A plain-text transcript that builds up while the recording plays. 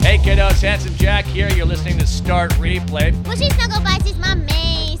guys, Handsome Jack here. You're listening to Start Replay. Mushy Snuggle Bites is my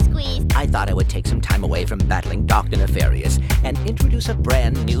main squeeze. I thought I would take some time away from battling Dr. Nefarious and introduce a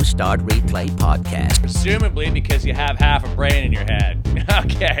brand new Start Replay podcast. Presumably because you have half a brain in your head.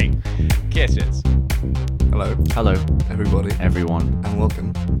 Okay, kisses. Hello. Hello, Everybody. everyone,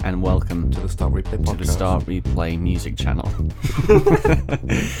 And welcome to to the Start Replay podcast. the Start Replay music channel.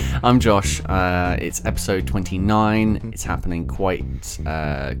 I'm Josh. It's episode 29. It's happening quite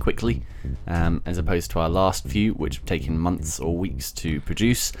quickly, as opposed to our last few, which have taken months or weeks to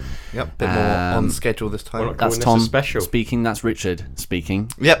produce. Yep, a bit more on schedule this time. That's Calling this Tom a special. speaking. That's Richard speaking.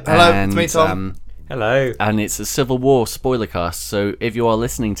 Yep, hello, And, it's me, Tom. Hello. And it's a Civil War spoiler cast, so if you are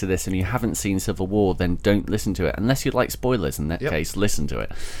listening to this and you haven't seen Civil War, then don't listen to it. Unless you like spoilers, in that case, listen to it.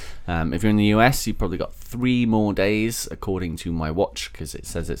 If you're in the US, you've probably got 3 more days, according to my watch, because it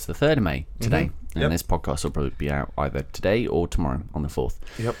says it's the 3rd of May today. And this podcast will probably be out either today or tomorrow on the 4th.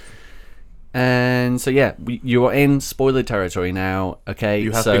 Yep. And so, you are in spoiler territory now, okay?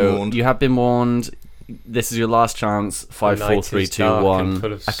 You have been warned. You have been warned. This is your last chance. 5, 4, 3, 2,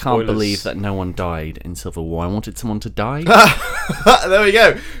 1. I can't believe that no one died in Civil War. I wanted someone to die. There we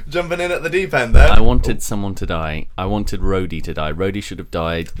go. Jumping in at the deep end there. I wanted someone to die. I wanted Rhodey to die. Rhodey should have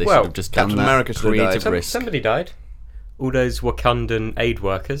died. They should have just done Captain that. America should have creative died. risk. Somebody died. All those Wakandan aid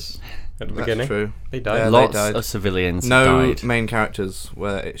workers at the beginning. true. They died. Yeah, Lots died. of civilians No died. main characters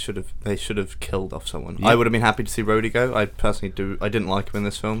where they should have killed off someone. I would have been happy to see Rhodey go. I didn't like him in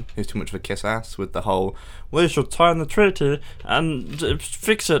this film. He was too much of a kiss ass with the whole we should sign the treaty and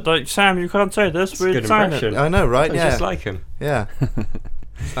fix it. Like, Sam, you can't say this. It's a good impression. I know, right? Sounds Yeah. just like him. Yeah.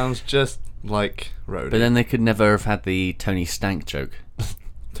 Sounds just like Rhodey. But then they could never have had the Tony Stank joke.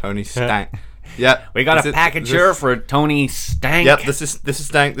 Tony Stank. Yeah. We got Is a it- package this- here for Tony Stank. Yep, this is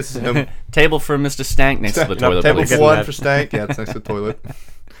Stank. This is him. Table for Mr. Stank next to the toilet, Table please. for one that. for Stank. Yeah, it's next to the toilet.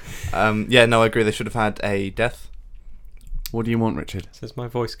 Yeah, no, I agree. They should have had a death. What do you want, Richard? Says my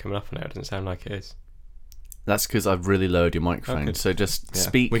voice coming up now. It doesn't sound like it is. That's because I've really lowered your microphone. Okay. So just Yeah,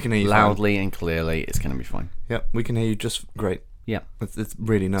 speak we can hear you loudly and clearly. It's going to be fine. Yep, we can hear you just great. Yeah. It's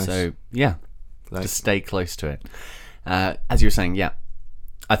really nice. So, yeah. Like- Just stay close to it. As you were saying,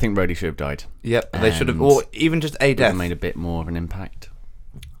 I think Rhodey should have died. Yep, they should have, And or even just a Would death. have made a bit more of an impact.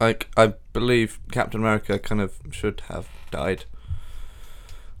 Like, I believe Captain America kind of should have died.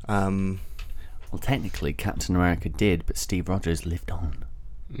 Well, technically, Captain America did, but Steve Rogers lived on.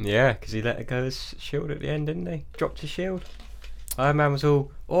 Yeah, because he let it go his shield at the end, didn't he? Dropped his shield. Iron Man was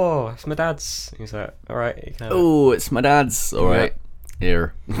all, oh, it's my dad's. He's like, alright, you can have it. Oh, it's my dad's. All right.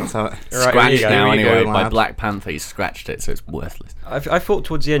 Here. That's how it. Right, here you Scratched go, now here you anyway go, by lad. Black Panther. He scratched it, so it's worthless. I thought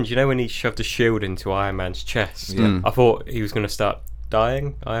towards the end, you know, when he shoved the shield into Iron Man's chest, Yeah. I thought he was going to start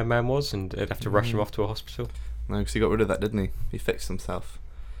dying, Iron Man was, and they'd have to rush him off to a hospital. No, because he got rid of that, didn't he? He fixed himself.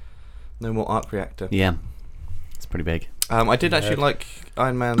 No more arc reactor. Yeah. It's pretty big. I did actually Yeah. like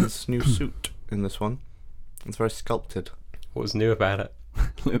Iron Man's new suit in this one. It's very sculpted. What was new about it?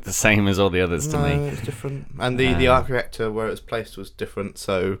 Look the same as all the others to No, me. it's different. And the arc reactor where it was placed was different.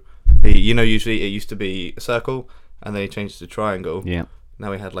 So, usually it used to be a circle, and then he changed it to triangle. Yeah.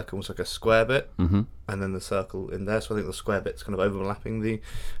 Now we had almost like a square bit, Mm-hmm. and then the circle in there. So I think the square bit's kind of overlapping the.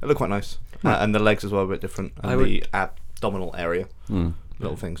 It looked quite nice, and the legs as well were a bit different, and the abdominal area,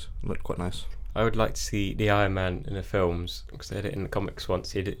 little things looked quite nice. I would like to see the Iron Man in the films, because they had it in the comics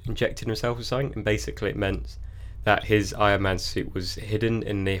once. He'd injected himself with something, and basically it meant that his Iron Man suit was hidden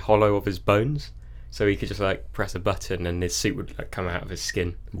in the hollow of his bones, so he could just like press a button and his suit would like come out of his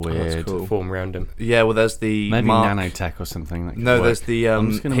skin, Weird. That's cool. form around him. Yeah, well, there's the Maybe mark. nanotech or something. That could No, work. there's the I'm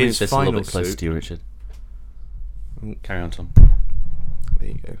just going to move his this a little final bit closer suit. to you, Richard. Carry on, Tom. There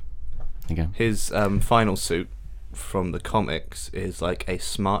you go. There you go. His final suit from the comics is like a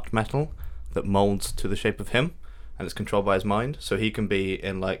smart metal that molds to the shape of him, and it's controlled by his mind. So he can be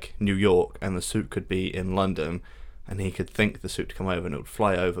in like New York, and the suit could be in London, and he could think the suit to come over, and it would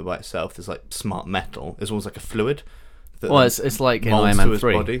fly over by itself. There's like smart metal. It's almost like a fluid. That Well, it's like in molds Iron to Man his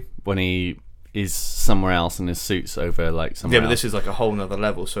 3 body. when he is somewhere else and his suit's over like somewhere Yeah, but else. this is like a whole nother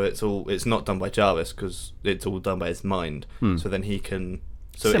level. So it's not done by Jarvis because it's all done by his mind. So then he can.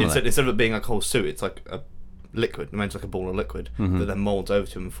 So Similar. instead of it being like a whole suit, it's like a liquid. It means like a ball of liquid that then molds over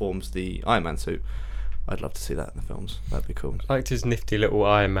to him and forms the Iron Man suit. I'd love to see that in the films. That'd be cool. I liked his nifty little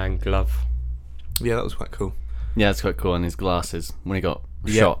Iron Man glove. Yeah, that was quite cool. Yeah, it's quite cool. And his glasses when he got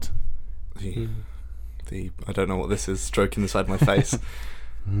Yeah. shot. The I don't know what this is stroking the side of my face.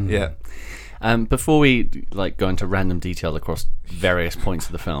 Yeah. Before we go into random detail across various points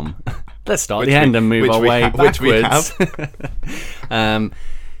of the film, let's start at the Which end we- and move which our we way ha- which we backwards.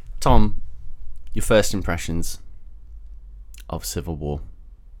 Tom, your first impressions of Civil War?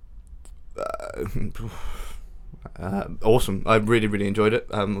 Awesome. I really, really enjoyed it.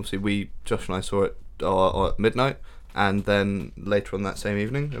 Obviously, Josh and I saw it at midnight, and then later on that same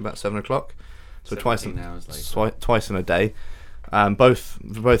evening, about 7 o'clock. So twice in a day. Both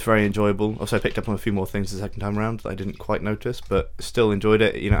very enjoyable. Also, I picked up on a few more things the second time around that I didn't quite notice, but still enjoyed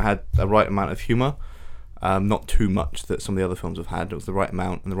it. It had the right amount of humour, not too much that some of the other films have had. It was the right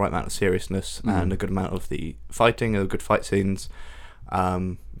amount and the right amount of seriousness, and a good amount of the fighting, and good fight scenes, a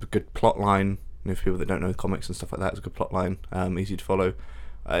good plot line. For people that don't know the comics and stuff like that, it's a good plot line, easy to follow.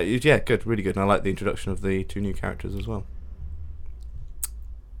 Good, really good. And I like the introduction of the 2 new characters as well.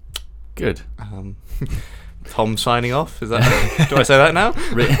 Good. Tom signing off. Is that? Do I say that now?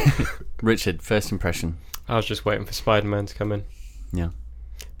 Richard, first impression. I was just waiting for Spider-Man to come in. Yeah.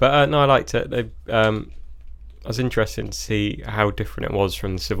 But no, I liked it. I was interested to see how different it was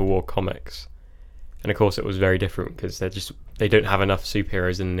from the Civil War comics, and of course it was very different because they don't have enough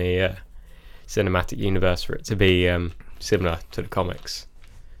superheroes in the cinematic universe for it to be similar to the comics.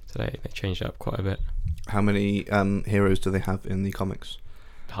 So they changed it up quite a bit. How many heroes do they have in the comics?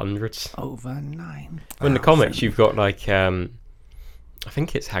 Hundreds. Over 9. Well, in the comics, you've got like I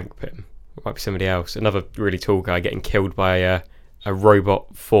think it's Hank Pym. It might be somebody else. Another really tall guy getting killed by a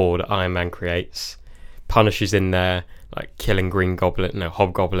robot Ford that Iron Man creates. Punisher's in there, like killing Green Goblin,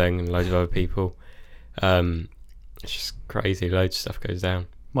 Hobgoblin, and loads of other people. It's just crazy. Loads of stuff goes down.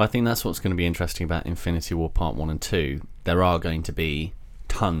 Well, I think that's what's going to be interesting about Infinity War Part 1 and 2. There are going to be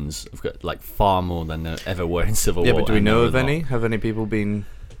tons of, like, far more than there ever were in Civil War. Yeah, but do we know of any? Have any people been...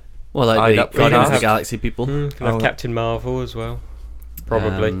 Well, like the Guardians of the Galaxy people. Can have Captain Marvel as well.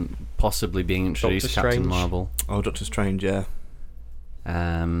 Probably. Possibly being introduced, Doctor Captain Strange. Marvel. Oh, Doctor Strange, yeah.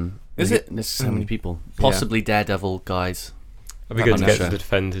 Is it? There's so many people. Possibly Daredevil guys. It'd be good to I'm get sure. the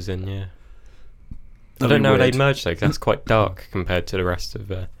Defenders in, yeah. I That'd don't be know how weird. they'd merge though, 'cause that's quite dark compared to the rest of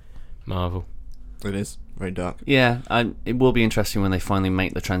Marvel. It is very dark. Yeah, it will be interesting when they finally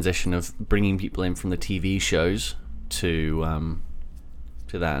make the transition of bringing people in from the TV shows to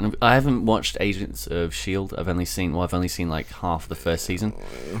that. And I haven't watched Agents of S.H.I.E.L.D. I've only seen like half the first season.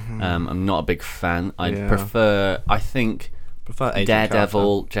 I'm not a big fan. I prefer Agent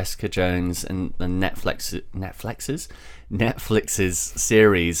Daredevil, Jessica Jones, and the Netflix's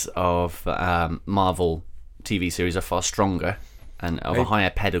series of Marvel TV series are far stronger and of a higher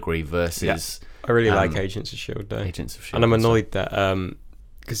pedigree versus I really like Agents of S.H.I.E.L.D. though. Agents of And S.H.I.E.L.D. I'm annoyed that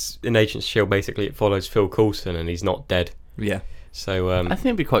because in Agents of S.H.I.E.L.D. basically it follows Phil Coulson and he's not dead. Yeah. So I think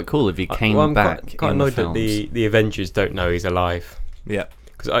it'd be quite cool if he came I'm back. quite in the annoyed that films. the Avengers don't know he's alive. Yeah.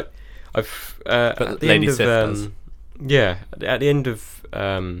 Because I've at the Lady end Sif of does. at the end of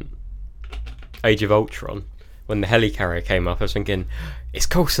Age of Ultron, when the helicarrier came up, I was thinking it's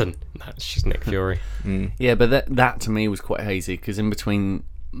Coulson. That's just Nick Fury. Yeah, but that to me was quite hazy because in between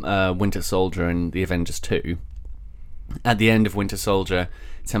Winter Soldier and the Avengers 2, at the end of Winter Soldier,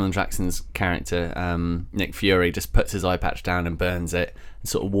 Samuel Jackson's character Nick Fury just puts his eye patch down and burns it and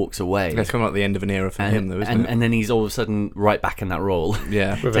sort of walks away. That's kind of like the end of an era for him, though, isn't it? And then he's all of a sudden right back in that role.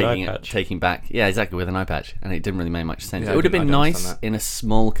 Yeah. With an eye patch. Taking back, yeah, exactly, with an eye patch, and it didn't really make much sense. Yeah, It would have I been don't nice understand that. in a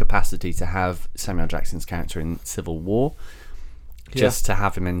small capacity to have Samuel Jackson's character in Civil War, just to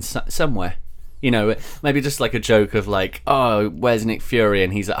have him in somewhere. Maybe just like a joke of like, oh, where's Nick Fury?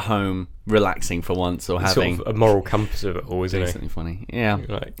 And he's at home relaxing for once, or It's having sort of a moral compass of it all, isn't something it? funny. Yeah.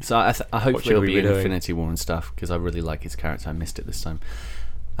 Like, So I hopefully should it'll we be be in doing? Infinity War and stuff because I really like his character. I missed it this time.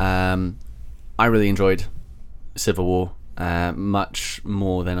 I really enjoyed Civil War much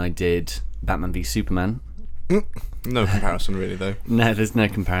more than I did Batman v Superman. No comparison, really, though. No, there's no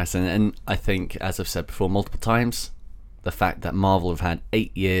comparison. And I think, as I've said before multiple times, the fact that Marvel have had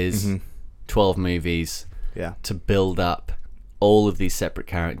 8 years, 12 movies Yeah. to build up all of these separate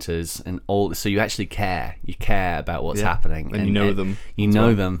characters and all, so you actually care. You care about what's happening, And you know them You as know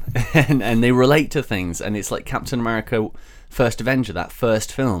well. them, and they relate to things. And it's like Captain America: First Avenger, that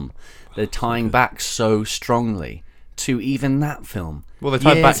first film. They're tying back so strongly to even that film. Well, they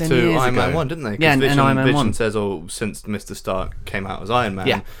tied back Years and to years Iron Man ago. 1, didn't they? 'Cause Yeah, and Iron Man Vision 1. says, since Mr. Stark came out as Iron Man,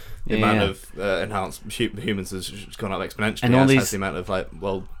 Yeah. the Yeah, amount yeah. of enhanced humans has just gone up exponentially, And all as these- has the amount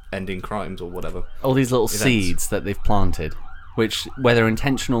of, ending crimes or whatever. All these little Events. seeds that they've planted, which, whether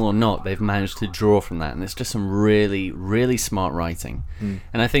intentional or not, they've managed to draw from that. And it's just some really, really smart writing.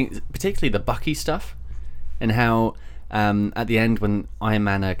 And I think particularly the Bucky stuff and how at the end when Iron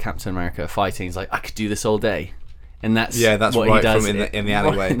Man and Captain America are fighting, he's like, I could do this all day. And that's That's what right he does from in the right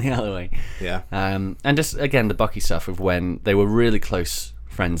alleyway. in the alleyway. Yeah. And just, again, the Bucky stuff of when they were really close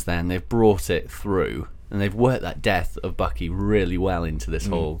friends then, they've brought it through, and they've worked that death of Bucky really well into this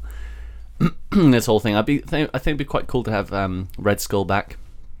whole this whole thing. I think it'd be quite cool to have Red Skull back,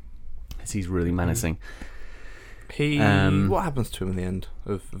 'cause he's really menacing. He what happens to him in the end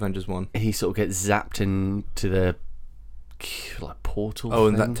of Avengers 1? He sort of gets zapped into the like portal. Oh,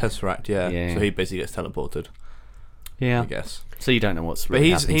 thing. and that Tesseract, yeah. Yeah. So he basically gets teleported, Yeah. I guess. So you don't know what's But really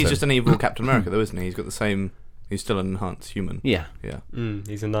he's happening to just him. an evil Captain America, though, isn't he? He's got the same. He's still an enhanced human. Yeah. Yeah.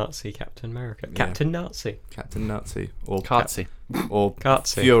 He's a Nazi Captain America. Yeah. Captain Nazi. Captain Nazi or Cartsy. or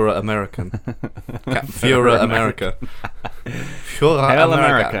Cartsy. Führer American. Führer America. Führer Hail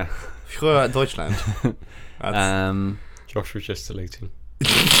America. America. Führer Deutschland. That's Josh was just saluting.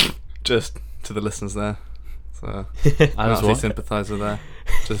 just to the listeners there. So, I was Nazi what? sympathiser there.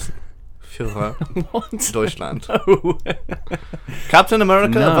 Just Führer What? Deutschland. No. Captain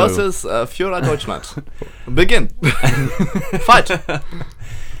America No. versus Führer Deutschland. Begin. Fight.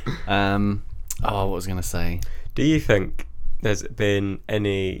 What was I going to say? Do you think there's been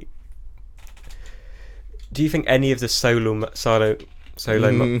any? Do you think any of the solo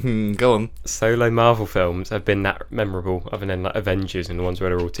Go on. Marvel films have been that memorable, other than like Avengers and the ones where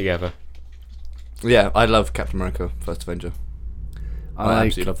they're all together? Yeah, I love Captain America: First Avenger. I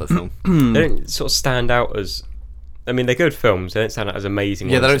absolutely love that film. They don't sort of stand out as. I mean, they're good films. They don't stand out as amazing.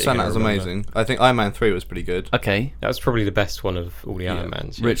 Yeah, ones they don't that stand you're out as gonna remember. amazing. I think Iron Man 3 was pretty good. Okay. That was probably the best one of all the Yeah. Iron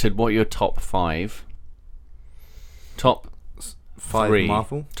Mans. Richard, what are your top 5? Top 5 3.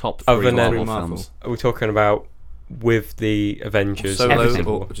 Marvel. Top Other 3 than Marvel Marvel. films. Are we talking about with the Avengers? Solo Everything.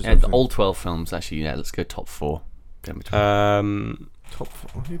 or just Yeah, everything? all 12 films, actually. Yeah, let's go top 4. Go in between. Top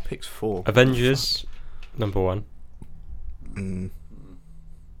 4. Who picks 4? Avengers, number 1.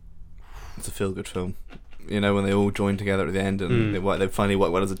 It's a feel-good film. You know, when they all join together at the end and they finally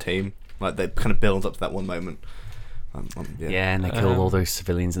work well as a team. Like, they kind of builds up to that one moment. Yeah, and they killed all those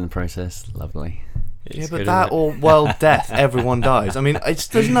civilians in the process. Lovely. Yeah, It's but good, that isn't it? or world death, everyone dies. I mean,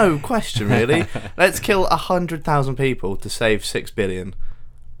 there's no question, really. Let's kill 100,000 people to save 6 billion.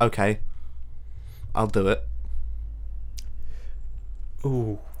 Okay. I'll do it.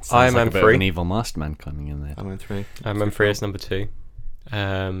 Ooh, Sounds Iron like Man a bit of 3. an evil masterman coming in there. Iron Man 3. Iron Man 3 is number 2.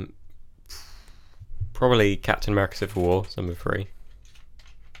 Probably Captain America Civil War is number 3.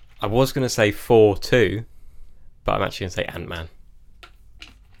 I was going to say 4 too, but I'm actually going to say Ant-Man.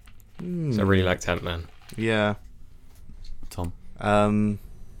 So I really liked Ant-Man. Yeah. Tom?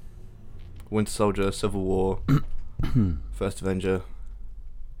 Winter Soldier, Civil War, First Avenger.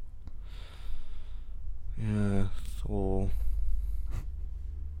 Yeah, Thor.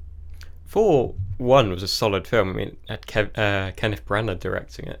 4 1 was a solid film. I mean, it had Kenneth Branagh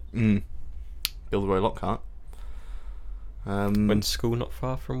directing it. Bill Roy Lockhart. Went to school not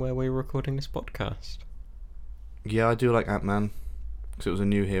far from where we were recording this podcast. Yeah, I do like Ant-Man because it was a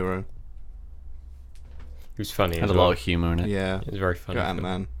new hero. It was funny. Had as a well. lot of humour in it. Yeah, It was very funny. got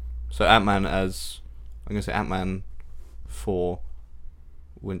Ant-Man. So Ant-Man as I'm gonna say Ant-Man for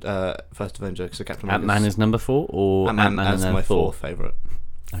First Avenger because Captain Ant-Man America's- is number 4 or Ant-Man Ant-Man as and then my Thor? fourth favourite.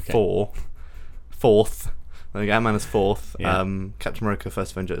 Okay. Fourth. I think Ant-Man is fourth. Yeah. Captain America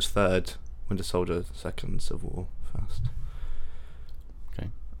First Avenger is third. Winter Soldier second. Civil War first. Okay.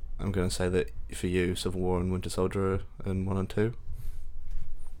 I'm going to say that for you, Civil War and Winter Soldier are in 1 and 2.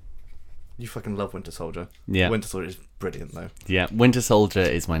 You fucking love Winter Soldier. Yeah. Winter Soldier is brilliant though. Yeah, Winter Soldier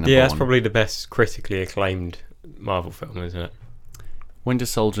is my number 1. Yeah, that's probably the best critically acclaimed Marvel film, isn't it? Winter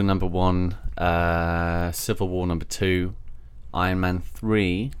Soldier number 1, Civil War number 2, Iron Man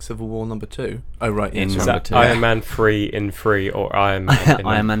 3, Civil War number 2. Oh right, yeah, In sorry. Is number that 2. Iron Man 3 in 3 or Iron Man in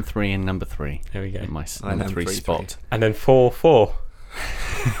Iron Man 3 in number 3. There we go. In my Iron number Man 3 3, spot. And then 4.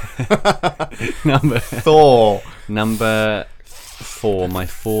 number Thor. number 4, my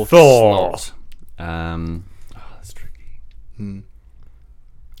 4th Thor. slot. That's tricky.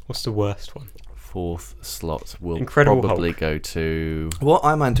 What's the worst one? 4th slot will Incredible probably Hulk. go to... What?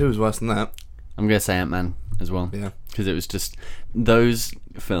 Iron Man 2 is worse than that. I'm going to say Ant-Man as well. Yeah. Because it was just... Those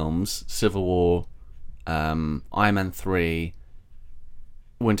films, Civil War, Iron Man 3,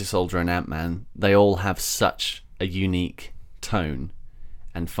 Winter Soldier and Ant-Man, they all have such a unique tone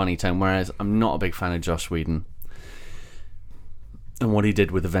and funny tone, whereas I'm not a big fan of Joss Whedon. And what he did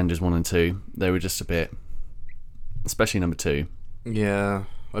with Avengers 1 and 2, they were just a bit... Especially number 2. Yeah,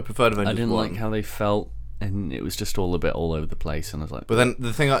 I preferred Avengers I didn't 1. like how they felt, and it was just all a bit all over the place, and I was like... But then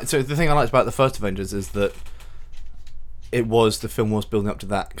the thing I liked about the first Avengers is that the film was building up to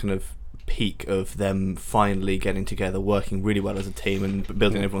that kind of peak of them finally getting together, working really well as a team, and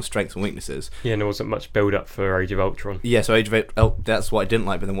building everyone's strengths and weaknesses. Yeah, and there wasn't much build up for Age of Ultron. Yeah, so that's what I didn't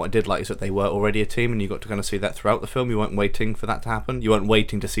like. But then what I did like is that they were already a team, and you got to kind of see that throughout the film. You weren't waiting for that to happen. You weren't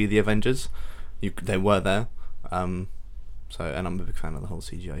waiting to see the Avengers. They were there. And I'm a big fan of the whole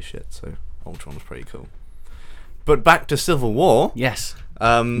CGI shit. So Ultron was pretty cool. But back to Civil War. Yes. What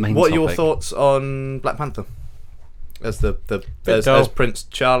are your topic. thoughts on Black Panther as dull. as Prince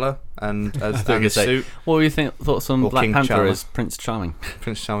T'Challa and as I and the was gonna say, suit? what were your thoughts on Or Black King Panther T'Challa. as Prince Charming?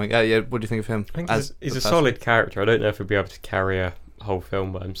 Prince Charming. Yeah. What do you think of him? I think as he's the a person? solid character. I don't know if he'll be able to carry a whole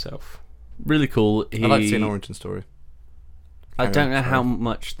film by himself. Really cool. I'd like to see an origin story. I Carry don't on, know sorry. how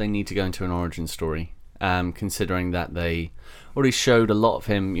much they need to go into an origin story, considering that they already showed a lot of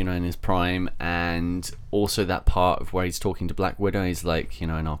him, in his prime, and also that part of where he's talking to Black Widow. He's like, in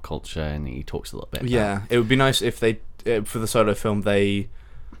our culture, and he talks a little bit. Yeah, it would be nice if they, for the solo film,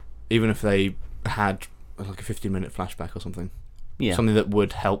 even if they had like a 15-minute flashback or something. Yeah. Something that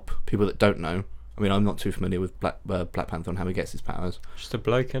would help people that don't know. I mean, I'm not too familiar with Black Panther and how he gets his powers. Just a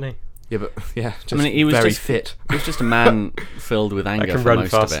bloke, isn't he? Yeah, but just he was very just fit. He was just a man filled with I anger can for run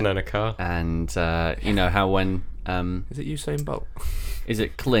most faster of than it. a car. And how when Is it Usain Bolt? is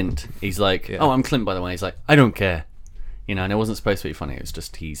it Clint? He's like, Yeah. oh, I'm Clint, by the way. He's like, I don't care. And it wasn't supposed to be funny. It was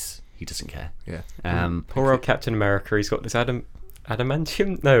just he doesn't care. Yeah. Poor old Captain America. He's got this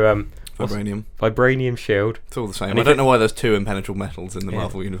adamantium. No, Vibranium. vibranium shield, It's all the same. And I if don't it- know why there's two impenetrable metals in the Yeah.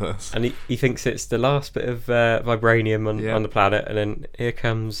 Marvel universe. and he thinks it's the last bit of vibranium Yeah. on the planet, and then here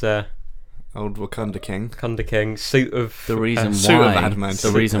comes Old Wakanda King. Kunda King, suit of The reason suit of why adamantium.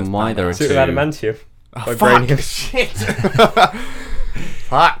 the reason why there are suit two of adamantium. Oh, Vibranium. fuck! Shit!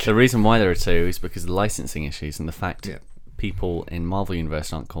 Fuck! the reason why there are two is because of the licensing issues and the fact Yeah. people in Marvel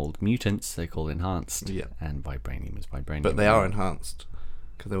Universe aren't called mutants, they're called enhanced. Yeah. And vibranium is vibranium. But they are enhanced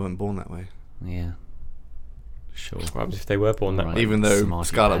because they weren't born that way. Yeah. Sure. What happens if they were born that Right. way? Even though Smarty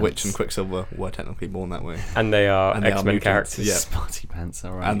Scarlet pants. Witch and Quicksilver were technically born that way. And they are And they are X-Men mutants, characters. yeah. Smarty pants,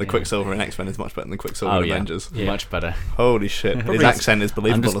 alright. And the yeah. Quicksilver in X-Men is much better than the Quicksilver Oh, in yeah. Avengers. Yeah. Much better. Holy shit. His Probably- accent is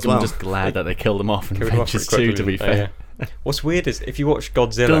believable as well. I'm just glad that they killed them off in Killed him off Avengers pretty 2, to be quickly. fair. Yeah. What's weird is if you watch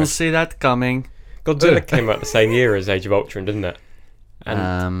Godzilla, Don't see that coming. Godzilla came out the same year as Age of Ultron, didn't it?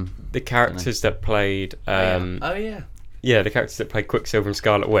 And Oh, the characters that played, yeah. yeah, the characters that played Quicksilver and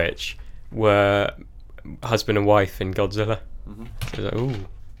Scarlet Witch were husband and wife in Godzilla. Mm-hmm. So it was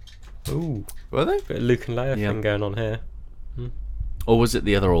like, ooh, Were they? bit of Luke and Leia Yeah. thing going on here. Or was it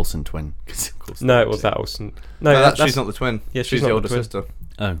the other Olsen twin? 'Cause of course No, they it was did. that Olsen. No, No, that's she's not the twin. Yeah, she's she's not the the older twin. sister.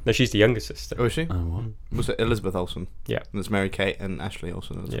 Oh. No, she's the younger sister. Oh, is she? Oh, what? Was it Elizabeth Olsen? Yeah. And it's Mary Kate and Ashley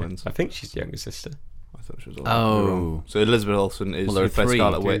Olsen are the Yeah, twins. I think she's the younger sister. I thought she was Oh. wrong. So Elizabeth Olsen is Well, there who are plays three.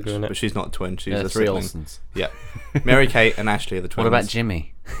 Scarlet Witch, Googling it. but she's not a twin. She's Yeah, a three sibling. Olsens. Yeah. Mary Kate and Ashley are the twins. What about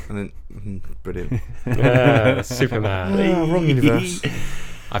Jimmy? And then brilliant. Superman. Wrong universe.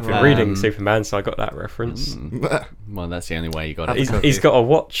 I've been reading Superman, so I got that reference. Well, that's the only way you got it. He's got a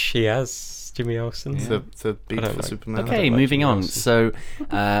watch. He has Jimmy Olsen. The beat I don't for like- Superman. Okay, like moving Jimmy on. Olsen.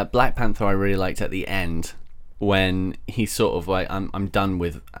 So, Black Panther, I really liked at the end when he's sort of like, I'm done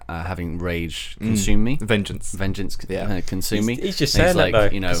with having rage consume me, Vengeance. vengeance Yeah. consume me. He's just And saying like, that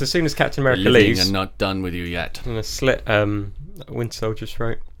though, you know, because as soon as Captain we're America living leaves, and not done with you yet. I'm gonna slit Winter Soldier's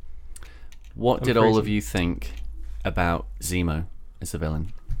throat. What I'm did all of freezing. you think about Zemo as the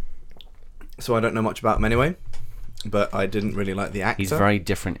villain? So I don't know much about him anyway, but I didn't really like the actor. He's very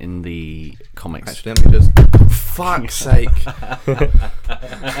different in the comics. Actually, let me just. Fuck's sake!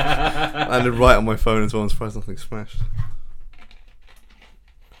 Landed right on my phone as well. I'm surprised nothing smashed.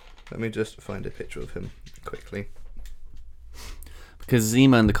 Let me just find a picture of him quickly. Because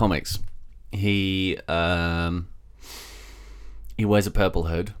Zemo in the comics, he wears a purple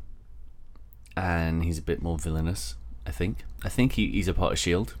hood, and he's a bit more villainous. I think he's a part of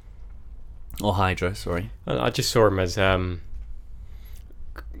Shield or Hydra. Sorry. I just saw him as a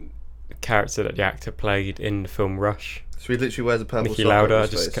character that the actor played in the film Rush. So he literally wears a purple Nicky sock Lauda. over I his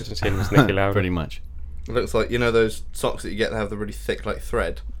just face. kept on seeing him as Nicky Lauda. Pretty much. It looks like, you know, those socks that you get that have the really thick, like,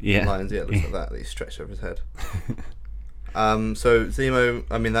 thread Yeah. lines. Yeah, it looks like that he stretched over his head. So Zemo,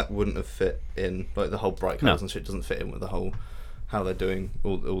 I mean, that wouldn't have fit in, like, the whole bright colours No. and shit doesn't fit in with the whole how they're doing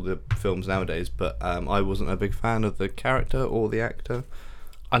all the films nowadays. But I wasn't a big fan of the character or the actor.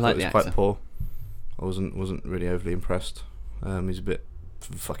 I like thought the it was actor. quite poor. I wasn't really overly impressed. He's a bit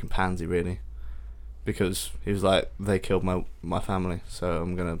fucking pansy, really, because he was like, they killed my family, so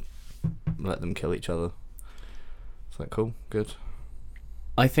I'm gonna let them kill each other. It's like, cool, good.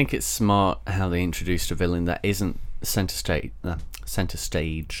 I think it's smart how they introduced a villain that isn't center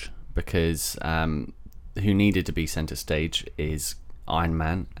stage, because who needed to be center stage is Iron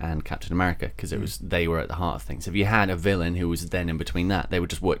Man and Captain America, because it was they were at the heart of things. If you had a villain who was then in between that, they would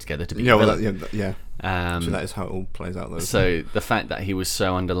just work together to be Yeah, a well, villain. yeah. So that is how it all plays out, though. So the fact that he was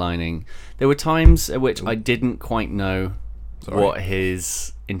so underlining, there were times at which I didn't quite know Sorry. what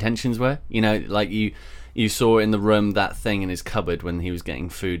his intentions were. You know, like You saw in the room that thing in his cupboard when he was getting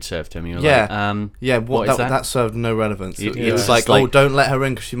food served to him. You were Yeah. like, Yeah, what is that? that served no relevance. It It's was like, just like- oh, don't let her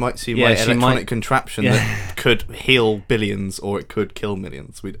in because she might see Yeah, my she electronic might- contraption Yeah. that could heal billions or it could kill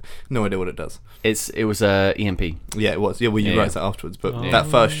millions. We no idea what it does. It was a EMP. Yeah, it was. Yeah, well, you Yeah. wrote that afterwards, but Oh. that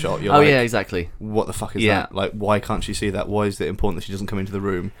first shot, you're Oh like, yeah, exactly. what the fuck is Yeah. that? Like, why can't she see that? Why is it important that she doesn't come into the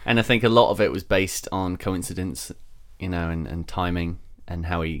room? And I think a lot of it was based on coincidence, you know, and timing and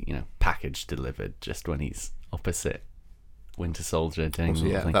how he, you know, package delivered just when he's opposite Winter Soldier doing Also,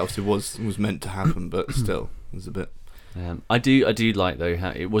 yeah, something. that obviously was meant to happen, but still, it was a bit. I do like though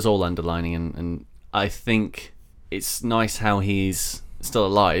how it was all underlining, and I think it's nice how he's still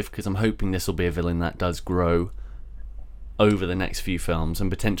alive, because I'm hoping this will be a villain that does grow over the next few films and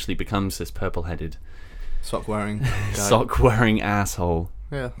potentially becomes this purple-headed Sock wearing guy. sock-wearing asshole.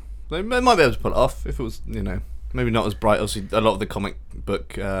 Yeah, they might be able to pull it off if it was, you know, maybe not as bright. Obviously, a lot of the comic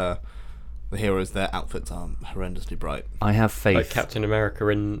book, the heroes, their outfits are horrendously bright. I have faith. Like Captain America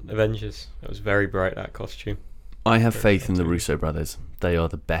in Avengers. That was very bright, that costume. I have faith in the Russo brothers. They are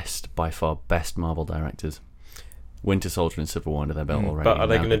the best, by far, best Marvel directors. Winter Soldier and Civil War under their belt already. But are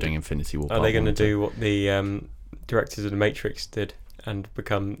they Now going they're to doing Infinity War? Are they Part going to 1 and 2. do what the directors of The Matrix did and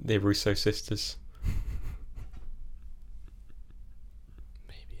become the Russo sisters?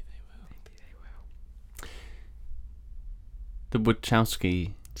 The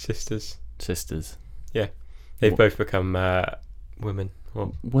Wachowski Sisters. sisters? They've What? both become women.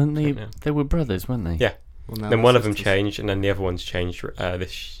 Well, Weren't they? Yeah. They were brothers, weren't they? Yeah. Well, now then they're one of them sisters. changed, and then the other one's changed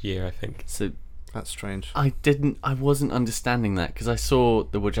this year, I think. So That's strange. I wasn't understanding that, because I saw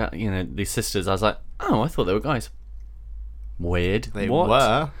the sisters. I was like, oh, I thought they were guys. Weird. They what?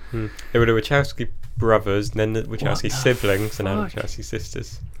 were. They were the Wachowski brothers, and then the Wachowski the siblings, and now the fuck? Wachowski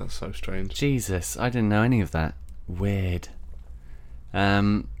sisters. That's so strange. Jesus, I didn't know any of that. Weird.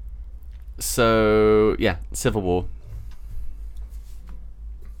 So yeah, Civil War.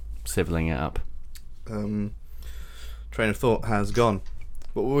 Civiling it up. Train of thought has gone.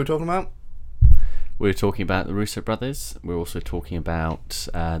 What were we talking about? We were talking about the Russo brothers. We're also talking about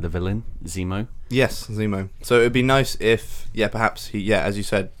the villain, Zemo. Yes, Zemo. So it'd be nice if, perhaps he, as you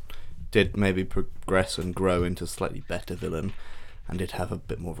said, did maybe progress and grow into a slightly better villain, and did have a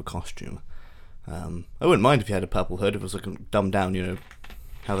bit more of a costume. I wouldn't mind if he had a purple hood. If it was like dumbed down, you know,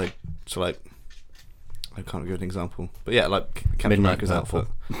 how they I can't give an example, but yeah, like Captain Midnight America's Purple.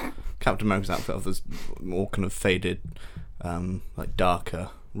 outfit. Captain America's outfit of this more kind of faded, like darker,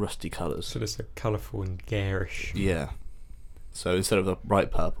 rusty colours. So they're so colourful and garish. Yeah. So instead of the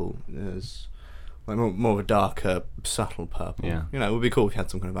bright purple, there's like more of a darker, subtle purple. Yeah. You know, it would be cool if he had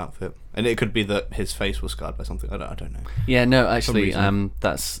some kind of outfit, and it could be that his face was scarred by something. I don't know. Yeah, no, actually, reason.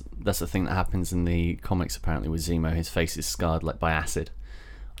 that's the thing that happens in the comics. Apparently, with Zemo, his face is scarred like by acid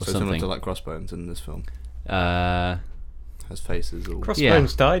or So similar something. to like Crossbones in this film, Uh, has faces all.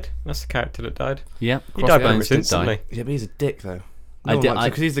 Crossbones died. That's the character that died. yeah, He died pretty Crossbones much did instantly. die. Yeah, but he's a dick though. I did-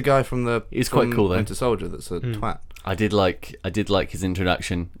 because he's the guy from the. He's quite from cool, though. Winter Soldier. That's a twat. I did like his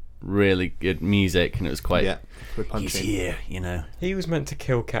introduction. Really good music, and it was quite. Yeah, quite punchy. He's here, you know. He was meant to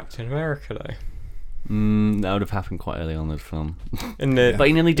kill Captain America, though. That would have happened quite early on in the film. In the, But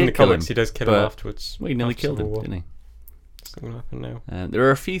he nearly in did the kill comics, him. he does kill but- him afterwards. Well, he nearly after killed Civil him, War. didn't he? What's going to happen now? There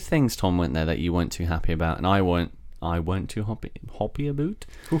are a few things, Tom, weren't there, that you weren't too happy about, and I weren't too happy about. Hoppy a boot.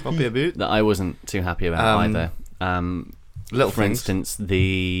 That I wasn't too happy about either. Little For things. instance,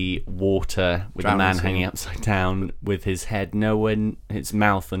 the water with Drowning the man scene. hanging upside down with his head his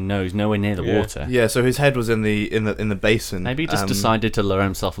mouth and nose nowhere near the Yeah. water. Yeah, so his head was in the basin. Maybe he just um, decided to lower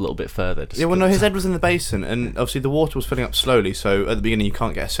himself a little bit further. Yeah, well, no, his head was in the basin, and obviously the water was filling up slowly. So at the beginning, you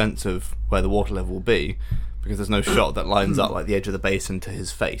can't get a sense of where the water level will be because there's no shot that lines up like the edge of the basin to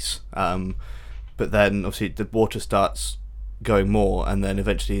his face. But then obviously the water starts going more, and then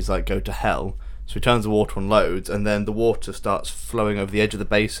eventually he's like, go to hell. So he turns the water on loads, and then the water starts flowing over the edge of the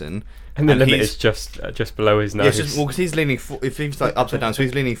basin. And the limit he's- is just below his Yeah, nose. it's just, well, because he's leaning. If he's like upside down, so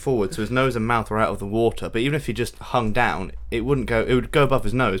he's leaning forward, so his nose and mouth are out of the water. But even if he just hung down, it wouldn't go. It would go above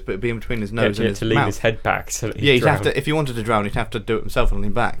his nose, but it'd be in between his He nose actually and had his to lean mouth. his head back so that he'd Yeah, he'd have drown. to. If he wanted to drown, he'd have to do it himself and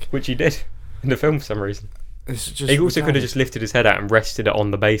lean back. Which he did in the film for some reason. It's just He also could retarded. have just lifted his head out and rested it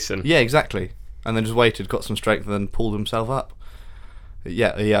on the basin. Yeah, exactly. And then just waited, got some strength, and then pulled himself up.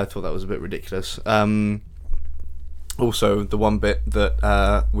 Yeah, I thought that was a bit ridiculous. Also, the one bit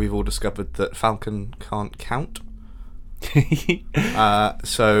that we've all discovered that Falcon can't count.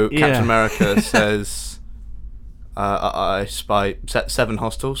 So Yeah. Captain America says, "I spy 7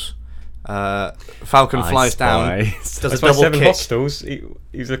 hostiles." Falcon flies down, does a That's why double 7 kick. hostels. He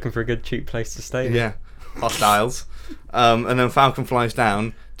was looking for a good cheap place to stay. Yeah, hostiles. And then Falcon flies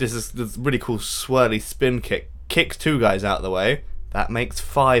down, does this really cool swirly spin kick, kicks 2 guys out of the way. That makes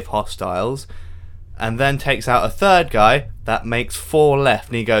 5 hostiles. And then takes out a 3rd guy. That makes 4 left.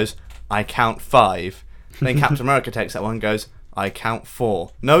 And he goes, I count 5. Then Captain America takes that one and goes, I count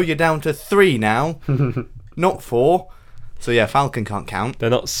 4. No, you're down to 3 now. Not 4. So yeah, Falcon can't count. They're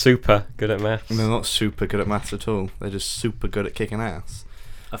not super good at maths. And they're not super good at maths at all. They're just super good at kicking ass.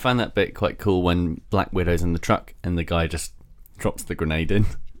 I find that bit quite cool when Black Widow's in the truck and the guy just drops the grenade in.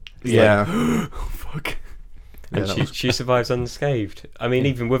 Yeah. Oh, fuck. And she survives unscathed. I mean,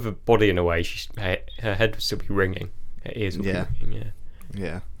 even with her body in a way, her head would still be ringing. Her ears would be ringing,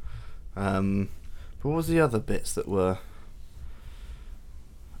 Yeah. But what was the other bits that were...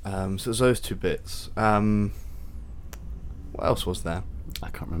 so it was those 2 bits. What else was there? I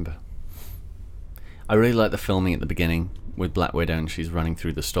can't remember. I really like the filming at the beginning with Black Widow, and she's running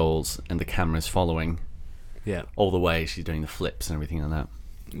through the stalls and the camera's following Yeah. all the way. She's doing the flips and everything like that.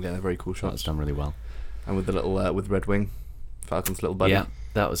 Yeah, they're very cool That was shots. done really well. And with the little, with Red Wing, Falcon's little buddy. Yeah,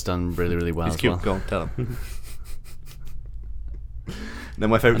 that was done really, really well He's as cute. well. Go on, tell him. Then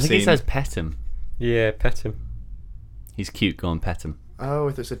my I favourite think scene... he says pet him. Yeah, pet him. He's cute, go on, pet him. Oh,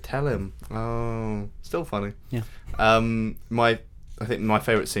 I thought it said tell him. Oh, still funny. Yeah. I think my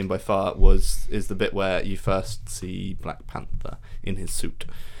favourite scene by far is the bit where you first see Black Panther in his suit,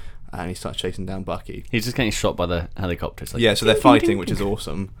 and he starts chasing down Bucky. He's just getting shot by the helicopter. It's like, Yeah, so they're fighting, which is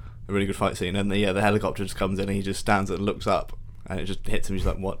awesome. A really good fight scene. And the helicopter just comes in, and he just stands and looks up, and it just hits him. He's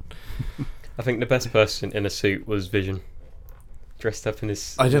like, "What?" I think the best person in a suit was Vision. Dressed up in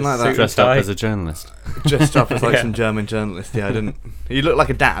his I didn't like that. suit and dressed up tie. as a journalist. Dressed up as like Yeah. some German journalist. Yeah, I didn't. He looked like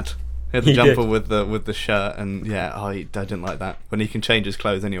a dad. He had the He jumper did. with the shirt, and yeah, I didn't like that. When he can change his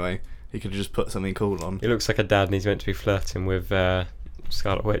clothes anyway, he could have just put something cool on. He looks like a dad, and he's meant to be flirting with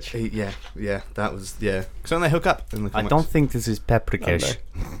Scarlet Witch. That was because when they hook up in the comics, think this is paprikash.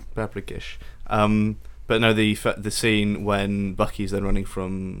 Paprikash. But no, the scene when Bucky's then running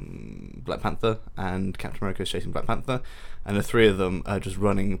from Black Panther and Captain America is chasing Black Panther, and the 3 of them are just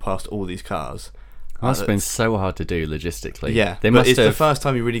running past all these cars. Must have been so hard to do logistically. Yeah, they but must it's have. the first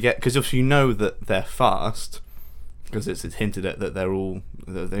time you really get, because if you know that they're fast, because it's hinted at that they're all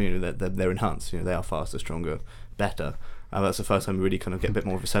they're enhanced. They are faster, stronger, better. That's the first time you really kind of get a bit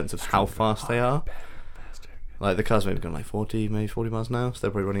more of a sense of how fast they are. Like the cars maybe going like 40 miles an hour, so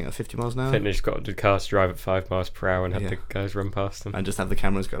they're probably running at 50 miles an I hour. think they just got the cars to drive at 5 miles per hour and have Yeah. the guys run past them. And just have the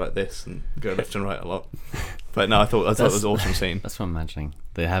cameras go like this and go left and right a lot. But no, I thought it was an awesome scene. That's what I'm imagining.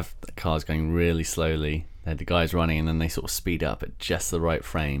 They have the cars going really slowly. They had the guys running, and then they sort of speed up at just the right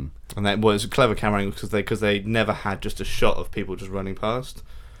frame. And that was clever camera angle because they never had just a shot of people just running past.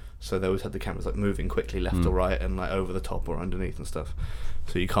 So they always had the cameras like moving quickly left or right and like over the top or underneath and stuff.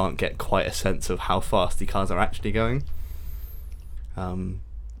 So you can't get quite a sense of how fast the cars are actually going.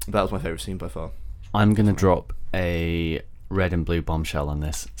 That was my favourite scene by far. I'm going to drop a red and blue bombshell on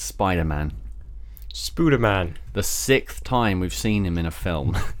this. Spider-Man. Spooderman. The 6th time we've seen him in a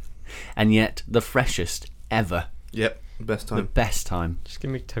film. And yet the freshest ever. Yep, best The time. best time. Just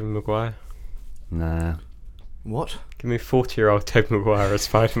give me Tobey Maguire. Nah. What? Give me 40-year-old Tobey Maguire as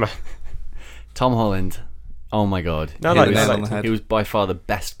Spider-Man. Tom Holland. Oh my god. No, I Hit like the that. nail on the head. He was by far the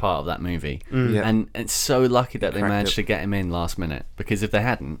best part of that movie. Yeah. And it's so lucky that they Cracked managed it. to get him in last minute, because if they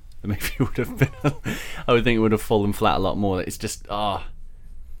hadn't, the movie would have been I would think it would have fallen flat a lot more. It's just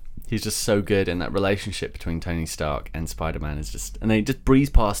he's just so good, and that relationship between Tony Stark and Spider-Man is just, and they just breeze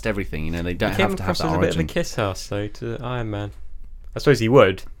past everything, they don't He have came to have across that as a bit of a origin. kiss ass though to Iron Man. I suppose he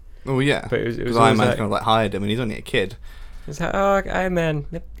would. Oh yeah, But it was because always Iron Man like- kind of like hired him, and he's only a kid. It's like, oh, Iron Man,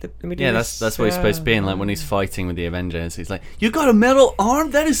 let me do Yeah, this. that's what he's supposed to be in. Like when he's fighting with the Avengers, he's like, "You got a metal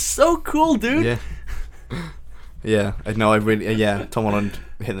arm? That is so cool, dude!" Yeah. Yeah, no, I really, Tom Holland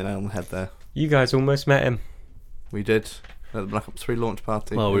hit the nail on the head there. You guys almost met him. We did at the Black Ops 3 launch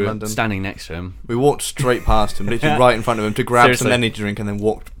party Well, in we were London. standing next to him. We walked straight past him, literally right in front of him, to grab some Seriously. energy drink, and then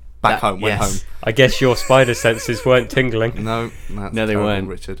walked back home. Went yes. I guess your spider senses weren't tingling. home. No, that's No, they terrible, weren't.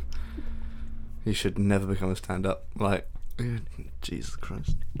 Richard. You should never become a stand-up. Like, Jesus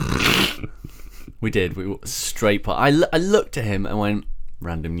Christ. We did. We walked straight past. I looked at him and went,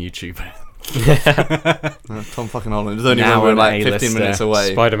 "Random YouTuber." Tom fucking Holland. It was only Now when we were an like 15 A-lister. minutes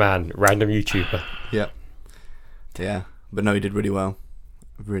away. Spider-Man, random YouTuber. Yeah. Yeah. But no, he did really well.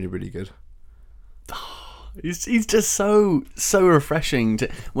 Really, really good. He's just so refreshing.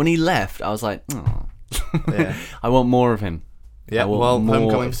 When he left, I was like, "Oh, Yeah. I want more of him. Yeah, I want well, more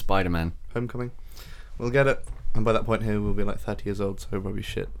Homecoming. of Spider-Man." Homecoming. We'll get it. And by that point here, we'll be like 30 years old, so it'll probably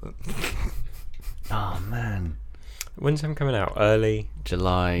shit. But Oh man, When's him coming out? Early.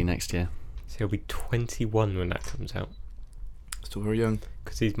 July next year. So he'll be 21 when that comes out. Still very young.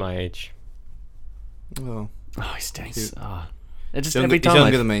 Because he's my age. Oh, Oh, he stinks. Cute. Oh. It just he's every younger, time he's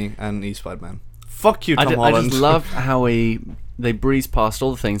younger I- than me, and he's Spider-Man. Fuck you, Tom I Holland. just love how they breeze past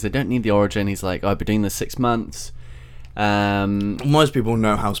all the things. They don't need the origin. He's like, I've been doing this 6 months. Most people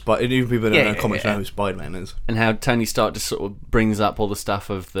know how even people that don't know comics know who Spider-Man is. And how Tony Stark just sort of brings up all the stuff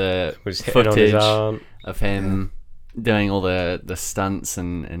of the Was hitting on footage his aunt. of him doing all the stunts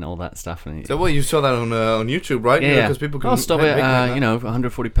and all that stuff. And So, well, you saw that on YouTube, right? yeah, Because people can I'll stop make it. that.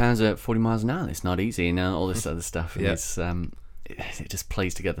 140 pounds at 40 miles an hour. It's not easy, all this other stuff. And Yeah. it's, it just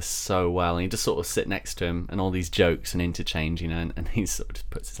plays together so well. And you just sort of sit next to him and all these jokes and interchange, and he sort of just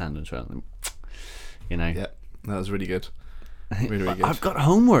puts his hand on his shoulder. And, Yeah, that was really good. Really, really good. I've got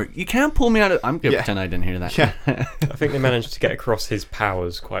homework. You can't pull me out of. I'm going to Yeah. pretend I didn't hear that. Yeah. I think they managed to get across his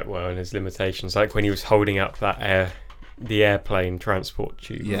powers quite well and his limitations. Like when he was holding up the airplane transport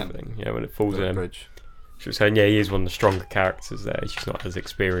tube thing, when it falls in. Bridge. She was saying, he is one of the stronger characters there. He's just not as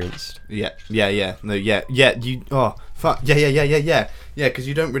experienced. Yeah. No, yeah. You. Oh, fuck. Yeah. Because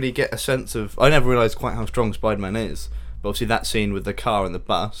you don't really get a sense of. I never realised quite how strong Spider-Man is. But obviously, that scene with the car and the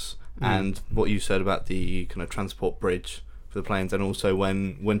bus, and what you said about the kind of transport bridge for the planes, and also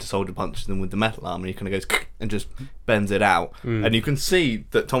when Winter Soldier punches them with the metal arm, and he kind of goes and just bends it out, and you can see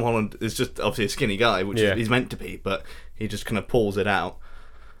that Tom Holland is just obviously a skinny guy, which he's meant to be, but he just kind of pulls it out.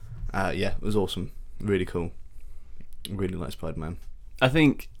 It was awesome. Really cool. Really like Spider-Man. I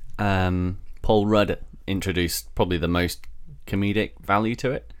think Paul Rudd introduced probably the most comedic value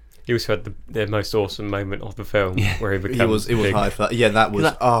to it. He also had the most awesome moment of the film where he becomes It was big. high for that. Yeah, that was.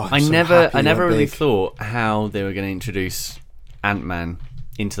 I so never happy they're really big. thought how they were going to introduce Ant-Man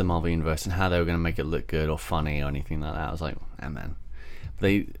into the Marvel Universe and how they were going to make it look good or funny or anything like that. I was like, Ant-Man.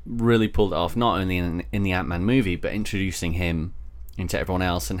 They really pulled it off, not only in the Ant-Man movie, but introducing him into everyone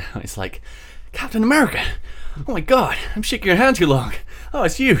else. And now it's like, Captain America! Oh my god, I'm shaking your hand too long. Oh,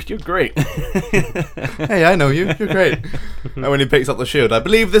 it's you. You're great. Hey, I know you. You're great. And when he picks up the shield, I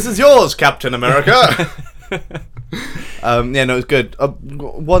believe this is yours, Captain America. It was good.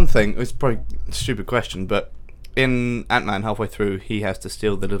 One thing, it's probably a stupid question, but in Ant-Man, halfway through, he has to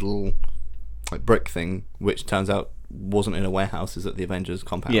steal the little brick thing, which turns out wasn't in a warehouse, is at the Avengers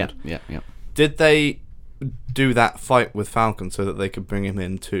compound. Yeah. Did they do that fight with Falcon so that they could bring him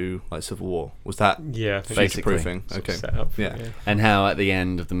into Civil War? Was that I think Basically. future-proofing? sort of Okay. set up for Yeah. it, And how at the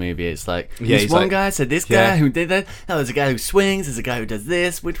end of the movie it's like, Yeah, this he's one like- guy said this guy who did that. Oh, there's a guy who swings. There's a guy who does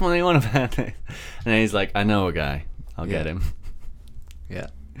this. Which one do you want about it? And he's like, I know a guy. I'll get him. Yeah.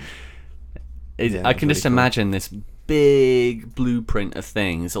 I that's can just really cool. imagine this big blueprint of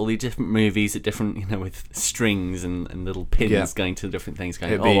things, all these different movies at different, with strings and little pins Yeah. going to different things.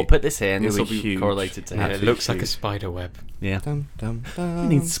 Going, It'd be- we'll put this here, and this it'd will be be huge. correlated to Yeah, that. it looks like a spider web. Yeah. Dum, dum, We dum.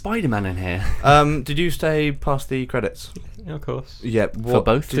 need Spider-Man in here. Did you stay past the credits? Yeah, of course. Yeah. What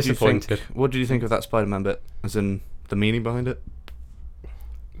both? Did you think, Disappointed. what did you think of that Spider-Man bit? As in the meaning behind it?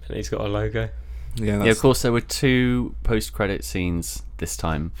 And he's got a logo. Yeah. Yeah, of course, there were 2 post-credit scenes this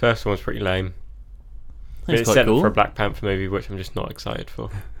time. First one was pretty lame. That's It's quite set cool. for a Black Panther movie, which I'm just not excited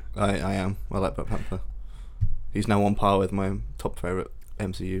for. I am. I like Black Panther. He's now on par with my top favourite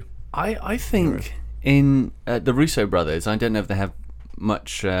MCU. I think in the Russo brothers, I don't know if they have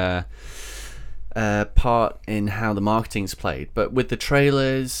much part in how the marketing's played, but with the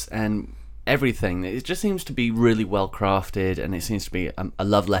trailers and everything, it just seems to be really well crafted, and it seems to be a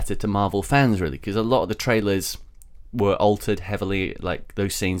love letter to Marvel fans, really, because a lot of the trailers were altered heavily, like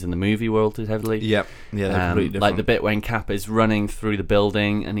those scenes in the movie were altered heavily. Yep. Yeah, they're completely different. Like the bit when Cap is running through the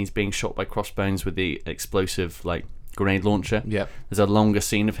building and he's being shot by crossbones with the explosive grenade launcher. Yep. There's a longer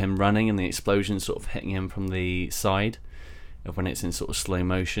scene of him running and the explosion sort of hitting him from the side, of when it's in sort of slow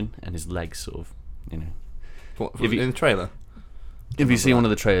motion and his legs sort of, What, if you- in the trailer? If you see one of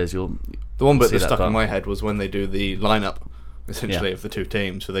the trailers, you'll The one bit see that that stuck part. in my head was when they do the lineup, essentially, Yeah. of the 2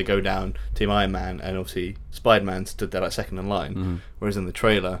 teams. So they go down Team Iron Man, and obviously Spider-Man stood there second in line. Mm-hmm. Whereas in the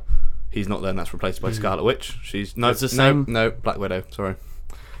trailer, he's not there, and that's replaced by Scarlet Witch. She's It's the same- no, Black Widow. Sorry.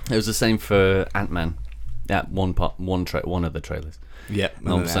 It was the same for Ant-Man. That one of the trailers. Yeah. And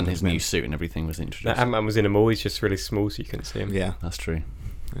all of a sudden his new suit and everything was That introduced. Ant-Man was in a mall, he's just really small, so you couldn't see him. Yeah. That's true.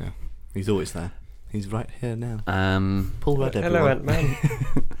 Yeah. He's always there. He's right here now. Paul Rudd, Hello, everyone. Ant-Man.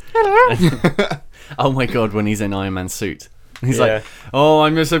 Oh my god, when he's in Iron Man's suit. He's Yeah. like, oh,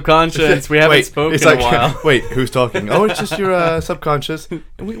 I'm your subconscious. We haven't spoken it's in a while. Wait, who's talking? Oh, it's just your subconscious.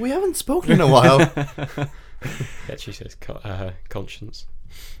 We haven't spoken in a while. He actually says conscience.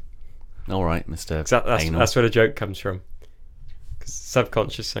 All right, Mr. 'Cause Anal. that's where the joke comes from. Because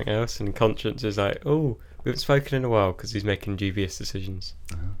subconscious is something else, and conscience is like, oh, we haven't spoken in a while, because he's making dubious decisions.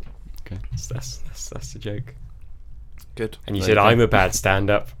 Okay. That's the joke. Good. And you There said you go. I'm a bad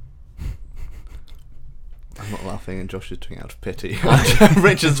stand-up. I'm not laughing, and Josh is doing it out of pity.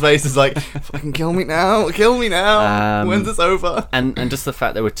 Richard's face is like, fucking kill me now, when's this over? And just the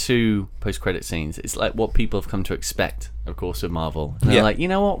fact there were 2 post-credit scenes, it's like what people have come to expect, of course, with Marvel. And they're Yeah. like, you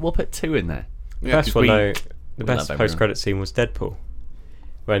know what, we'll put 2 in there. The Yeah, best one, though, the that best back post-credit scene was Deadpool.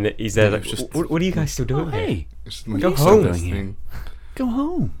 When he's there, Yeah, like, it's just- what are you guys still doing here? Hey, It's Go my home. saddest thing. go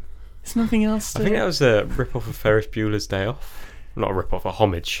home. There's nothing else I to think that was a rip-off of Ferris Bueller's Day Off. Not a rip-off, a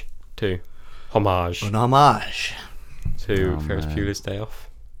homage to Homage An homage. to Oh, Ferris man. Bueller's Day Off.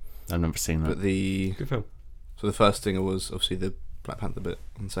 I've never seen that. But the Good film. So the first thing was obviously the Black Panther bit,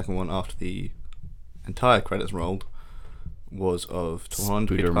 and the second one after the entire credits rolled was of Tom Holland,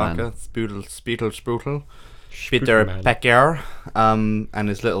 Peter Spooderman. Parker, Sprutel, Peter Spooderman. Pecker, and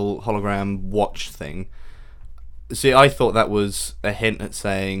his little hologram watch thing. See, I thought that was a hint at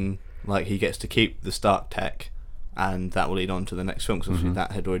saying like he gets to keep the Stark tech, and that will lead on to the next film because obviously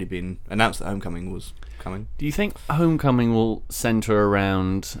that had already been announced that Homecoming was coming. Do you think Homecoming will centre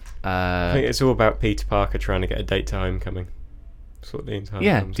around... I think it's all about Peter Parker trying to get a date to Homecoming. That's what the entire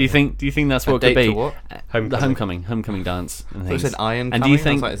yeah, film's do you about. think that's A what it could date to be? what? The homecoming dance and So it things. said Iron And Coming. do you I was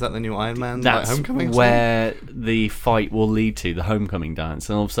think like, is that the new Iron Man? that's like, Homecoming or where the fight will lead to, the homecoming dance,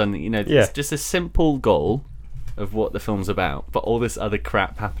 and all of a sudden, Yeah. it's just a simple goal of what the film's about, but all this other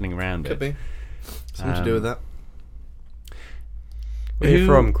crap happening around something? it. Could be something to do with that. Where are you Who-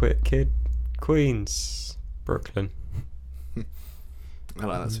 from, kid? Queens. Brooklyn. I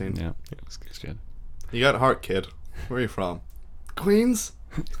like that scene. Yeah, it's good. You got heart, kid. Where are you from? Queens.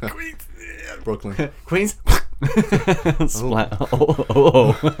 Queens. Brooklyn. Queens. Splat.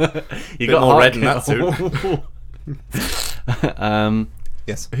 Oh. You Bit got more hot red in that suit.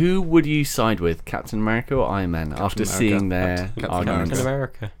 Yes. Who would you side with, Captain America or Iron Man, after America. seeing their Captain arguments? Captain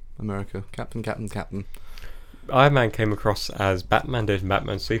America. America. Captain. Iron Man came across as Batman did in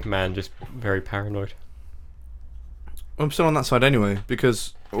Batman Superman, just very paranoid. I'm still on that side anyway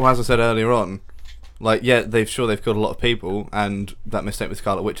because, well, as I said earlier on, like, yeah, they've killed a lot of people, and that mistake with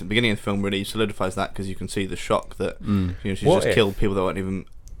Scarlet Witch at the beginning of the film really solidifies that because you can see the shock that she's What just if- killed people that weren't even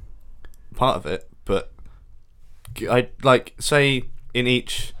part of it. But I like say in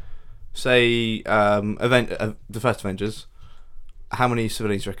each event, the first Avengers, how many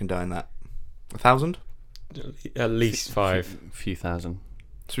civilians do you reckon die in that? 1,000? At least five. Few thousand.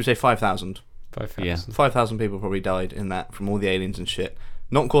 Should we say 5,000? 5,000. Yeah. 5,000 people probably died in that from all the aliens and shit.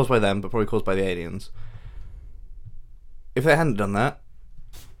 Not caused by them, but probably caused by the aliens. If they hadn't done that,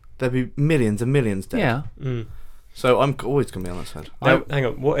 there'd be millions and millions dead. Yeah. Mm. So I'm always going to be on that side. Now, hang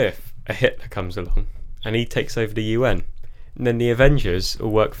on, what if a Hitler comes along and he takes over the UN, and then the Avengers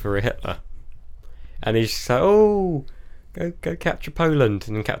will work for a Hitler, and he's just like, oh, go capture Poland,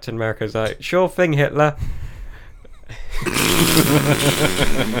 and then Captain America's like, sure thing, Hitler.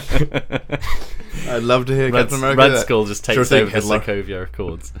 I'd love to hear Captain America. Red do that. Skull just takes Sure thing, over the Hitler. Sokovia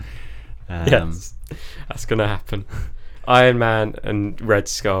Accords. Yes, that's gonna happen. Iron Man and Red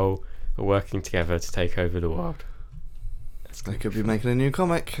Skull are working together to take over the world. They could be making a new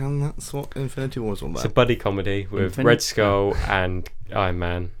comic, and that's what Infinity War is all It's a about. buddy comedy with Infinity- Red Skull and Iron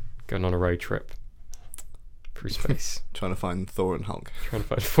Man going on a road trip through space, Trying to find Thor and Hulk. trying to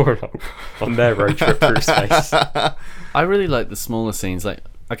find Thor on their road trip through space. I really like the smaller scenes. Like,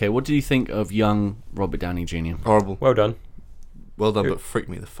 okay, what do you think of young Robert Downey Jr.? Horrible. Well done. Well done, but freaked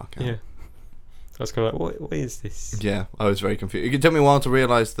me the fuck out. Yeah. I was kind of like, what is this? Yeah, I was very confused. It took me a while to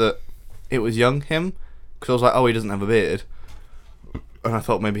realise that it was young him, because I was like, oh, he doesn't have a beard. And I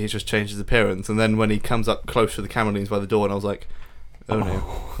thought maybe he's just changed his appearance. And then when he comes up close to the camera, leans by the door, and I was like, oh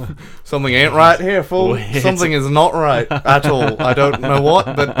no. Something ain't right here, fool. Weird. Something is not right at all. I don't know what,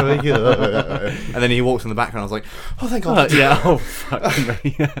 but... and then he walks in the background, I was like, oh, thank God. Yeah, oh, fuck me.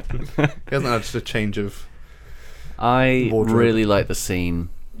 He hasn't had just a change of... I Wardrobe. really like the scene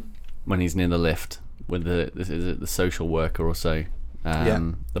when he's near the lift with the social worker or so,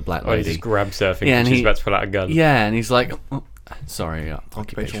 the black Oh, he lady. just grabs her, thinking Yeah, and she's he- about to pull out a gun. Yeah, and he's like, oh, sorry,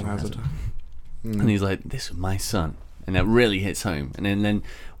 Occupational hazard. And he's like, this is my son. And that really hits home. And then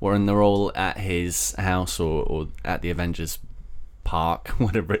when they're all at his house or at the Avengers Park,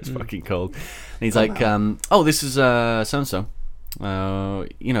 whatever it's fucking called. And he's like, oh, this is so-and-so.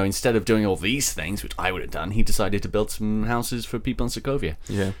 Instead of doing all these things, which I would have done, he decided to build some houses for people in Sokovia.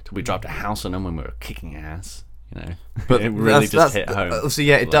 Yeah. So we dropped a house on them when we were kicking ass. But it really just hit home. So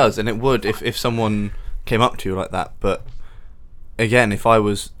yeah, it does, and it would if someone came up to you like that. But again, if I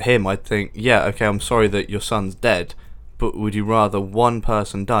was him, I'd think, yeah, okay, I'm sorry that your son's dead, but would you rather one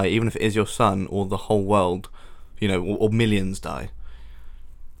person die, even if it is your son, or the whole world, or millions die?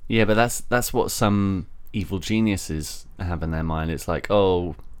 Yeah, but that's what some evil geniuses have in their mind. It's like,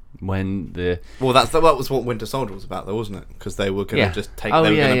 oh, when the Well, that was what Winter Soldier was about, though, wasn't it? Because they were going to just take. Oh,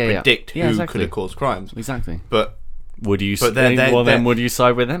 they were yeah, going to yeah, yeah. predict Yeah, who exactly. could have caused crimes. exactly. But Would you? But they're- then would you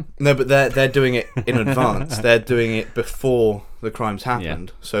side with them? no, but they're doing it in advance. They're doing it before the crimes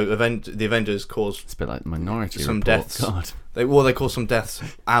happened. So the Avengers caused It's a bit like the Minority some Report. deaths. God. They caused some deaths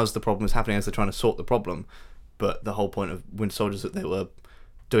as the problem is happening, as they're trying to sort the problem. But the whole point of Winter Soldier is that they were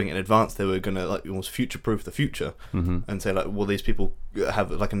doing it in advance. They were going to like almost future-proof the future and say like, well, these people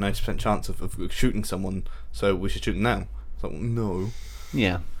have like a 90% chance of shooting someone, so we should shoot them now. It's like, no,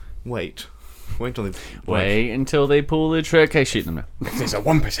 Yeah. wait till they Wait until they pull the trigger. Okay, shoot them now. There's a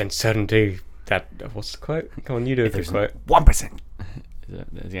 1% certainty that. What's the quote? Come on, you do the quote. 1%.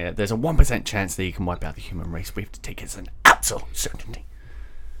 Yeah, there's a 1% chance that you can wipe out the human race. We have to take it as an absolute certainty.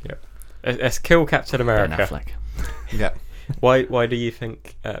 Yeah. Let's kill Captain Ben America. Affleck. Yeah. Why do you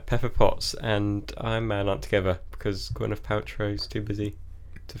think Pepper Potts and Iron Man aren't together? Because Gwyneth Paltrow's too busy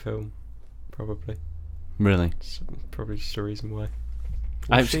to film. Probably. Really? It's probably just a reason why. I hope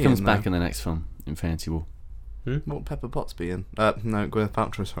What's she she comes in, back though? in the next film, Infinity War. What will Pepper Potts be in? No, Gwyneth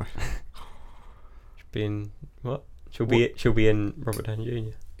Paltrow. Sorry. She'll be in what? She'll be in Robert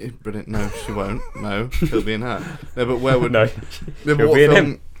Downey Jr. Brilliant. No, she won't. No, she'll be in her. No, but where would No, Yeah, but she'll what be in film?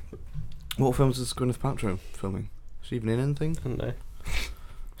 him. What films is Gwyneth Paltrow filming? Is she even in anything? I don't know.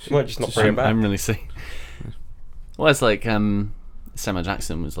 She might just not bring him back. I'm really seeing. Well, it's like Samuel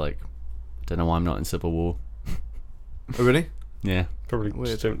Jackson was like, I don't know why I'm not in Civil War. Oh, really? Yeah. Probably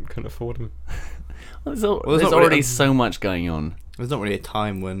Weird. just couldn't afford him. Well, there's there's there's not already really- so much going on. There's not really a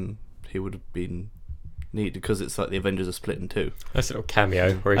time when he would have been needed because it's like the Avengers are split in two. That's a little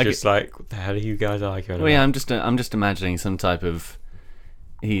cameo where he's I just like, what the hell are you guys arguing Well, yeah, about? I'm just imagining some type of.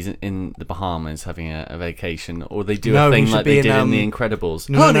 He's in the Bahamas having a vacation, or they do No, a he thing should like be they in, did in The Incredibles.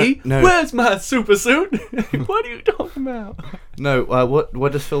 no, no, Honey, no. where's my super suit? What are you talking about? No,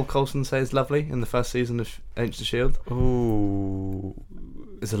 what does Phil Coulson say is lovely in the first season of Agents of S.H.I.E.L.D.? Ooh.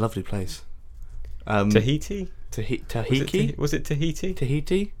 It's a lovely place. Tahiti? Tahiti? Was it Tahiti?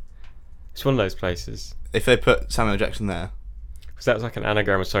 Tahiti? It's one of those places. If they put Samuel Jackson there. Because that was like an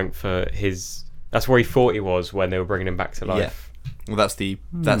anagram or something for his... That's where he thought he was when they were bringing him back to life. Well, that's the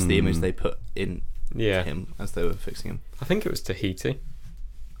image they put in Yeah. him as they were fixing him. I think it was Tahiti.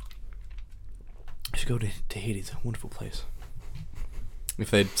 I should go to Tahiti. It's a wonderful place.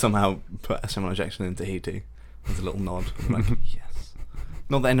 If they'd somehow put Samuel Jackson in Tahiti, there's a little nod. I'm like, yes.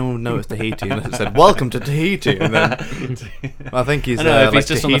 Not that anyone would know it's Tahiti unless it said, welcome to Tahiti. And then, I think he's I know, if like he's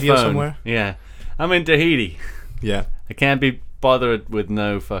just on the Tahiti or phone. somewhere. Yeah, I'm in Tahiti. Yeah. I can't be bothered with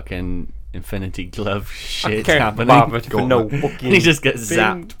no fucking Infinity Glove shit Can't happening. bother for Go no on. fucking He just gets thing.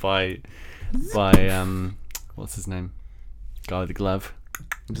 zapped by what's his name? Guy with the glove.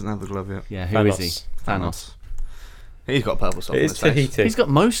 He doesn't have the glove yet. Yeah, who is he? Thanos. Thanos. He's got purple stuff It on is his face. Tahiti. He's got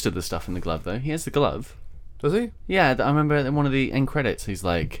most of the stuff in the glove though. He has the glove. Does he? Yeah, I remember in one of the end credits he's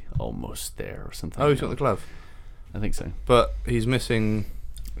like almost there or something. Oh, he's got the glove. I think so. But he's missing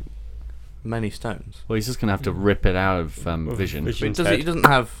many stones. Well, he's just gonna have to rip it out of Vision. Vision. But he doesn't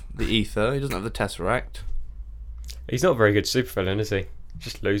have the ether. He doesn't have the Tesseract. He's not a very good supervillain, is he?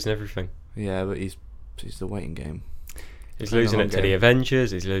 Just losing everything. Yeah, but he's the waiting game. He's Playing losing the it to long the game.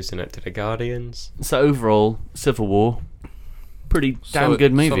 Avengers. He's losing it to the Guardians. So overall, Civil War, pretty damn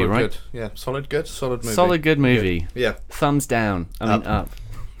good movie, solid right? Good. Yeah, solid good. Solid movie. Solid good movie. Yeah, Thumbs down. I mean up.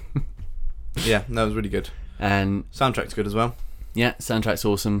 yeah. No, it was really good. And Soundtrack's good as well. yeah, soundtrack's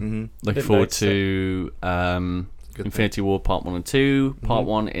awesome. Mm-hmm. Looking Didn't forward notice to Good Infinity War Part 1 and 2. Part Mhm.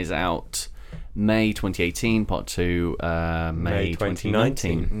 1 is out May 2018. Part 2 May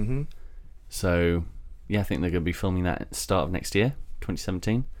 2019. Mm-hmm. So yeah, I think they're going to be filming that at the start of next year,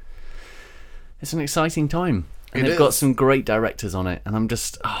 2017. It's an exciting time. And It they've got is. some great directors on it. And I'm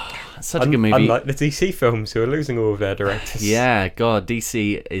just, it's such a good movie. Unlike the DC films, who are losing all of their directors. Yeah, God,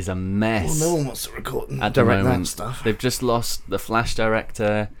 DC is a mess. Well, no one wants to record and at the direct that moment. stuff. They've just lost the Flash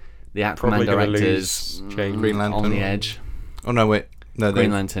director, the Aquaman Probably gonna directors, lose James Green Lantern. on the edge. Oh no, wait. No, Green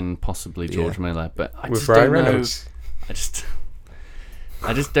they. Lantern, possibly George Yeah. Miller, but I With just Ryan don't know. Reynolds.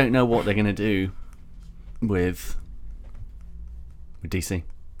 I just don't know what they're gonna do with DC.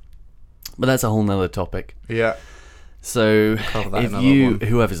 But that's a whole nother topic. Yeah. So Cover that if another you, one.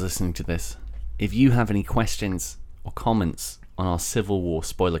 whoever's listening to this, if you have any questions or comments on our Civil War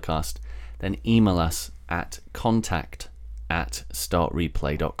spoiler cast, then email us at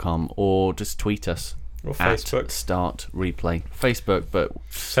contact@startreplay.com or just tweet us Or at Facebook. startreplay. Facebook, but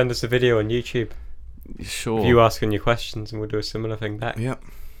Send us a video on YouTube. sure. Of you asking your questions, and we'll do a similar thing back. Yeah.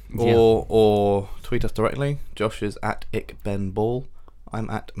 Yeah. Or tweet us directly. Josh is at ickbenball. I'm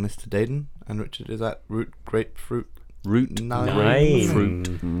at Mr. Dayton, and Richard is at Root Grapefruit. Root 9.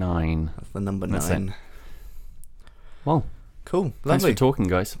 Fruit 9. That's the number That's 9. Well, Cool. thanks Lovely. for talking,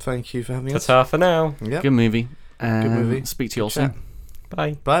 guys. Thank you for having us. That's half for now. Yep. Good movie. Good movie. Speak to you all Good chat. soon.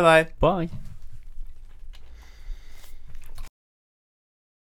 Bye. Bye bye. Bye.